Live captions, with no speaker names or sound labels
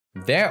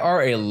There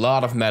are a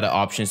lot of meta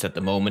options at the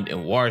moment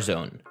in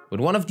Warzone, but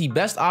one of the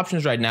best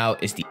options right now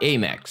is the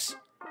Amax.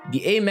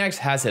 The Amax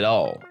has it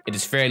all. It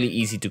is fairly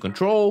easy to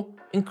control,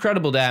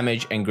 incredible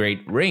damage and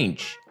great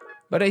range.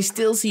 But I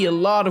still see a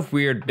lot of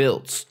weird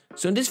builds.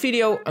 So in this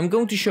video, I'm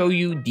going to show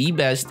you the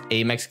best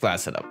Amax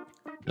class setup.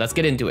 Let's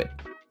get into it.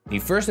 The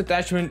first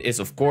attachment is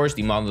of course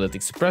the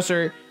monolithic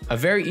suppressor, a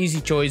very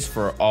easy choice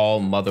for all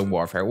Modern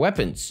Warfare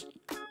weapons.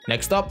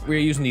 Next up, we're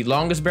using the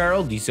longest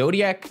barrel, the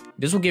Zodiac.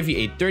 This will give you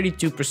a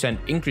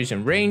 32% increase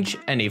in range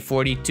and a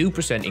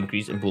 42%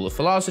 increase in bullet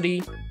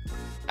velocity.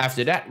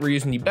 After that, we're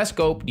using the best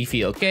scope, the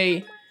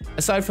VLK.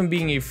 Aside from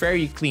being a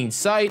very clean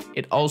sight,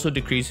 it also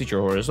decreases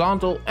your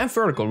horizontal and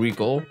vertical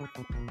recoil.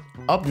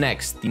 Up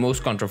next, the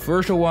most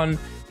controversial one,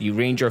 the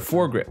Ranger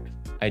foregrip.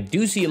 I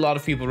do see a lot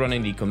of people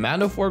running the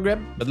Commando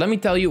foregrip, but let me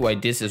tell you why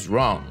this is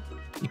wrong.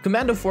 The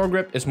Commando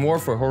foregrip is more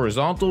for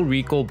horizontal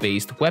recoil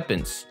based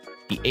weapons.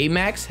 The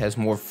Amax has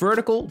more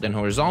vertical than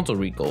horizontal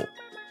recoil.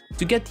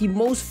 To get the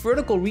most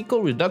vertical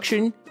recoil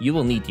reduction, you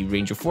will need the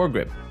Ranger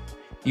foregrip.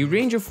 The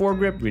Ranger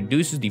foregrip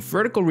reduces the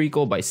vertical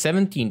recoil by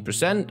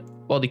 17%,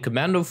 while the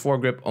Commando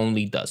foregrip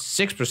only does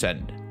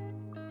 6%.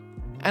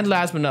 And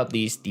last but not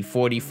least, the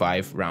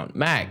 45 round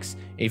max.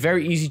 A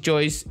very easy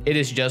choice, it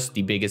is just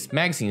the biggest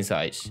magazine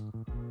size.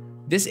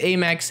 This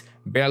Amax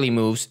barely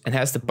moves and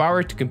has the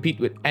power to compete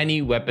with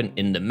any weapon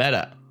in the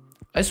meta.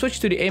 I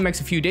switched to the Amax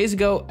a few days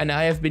ago and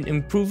I have been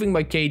improving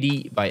my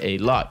KD by a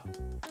lot.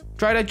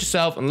 Try that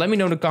yourself and let me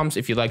know in the comments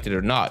if you liked it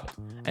or not.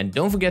 And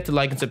don't forget to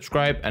like and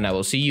subscribe, and I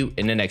will see you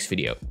in the next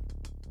video.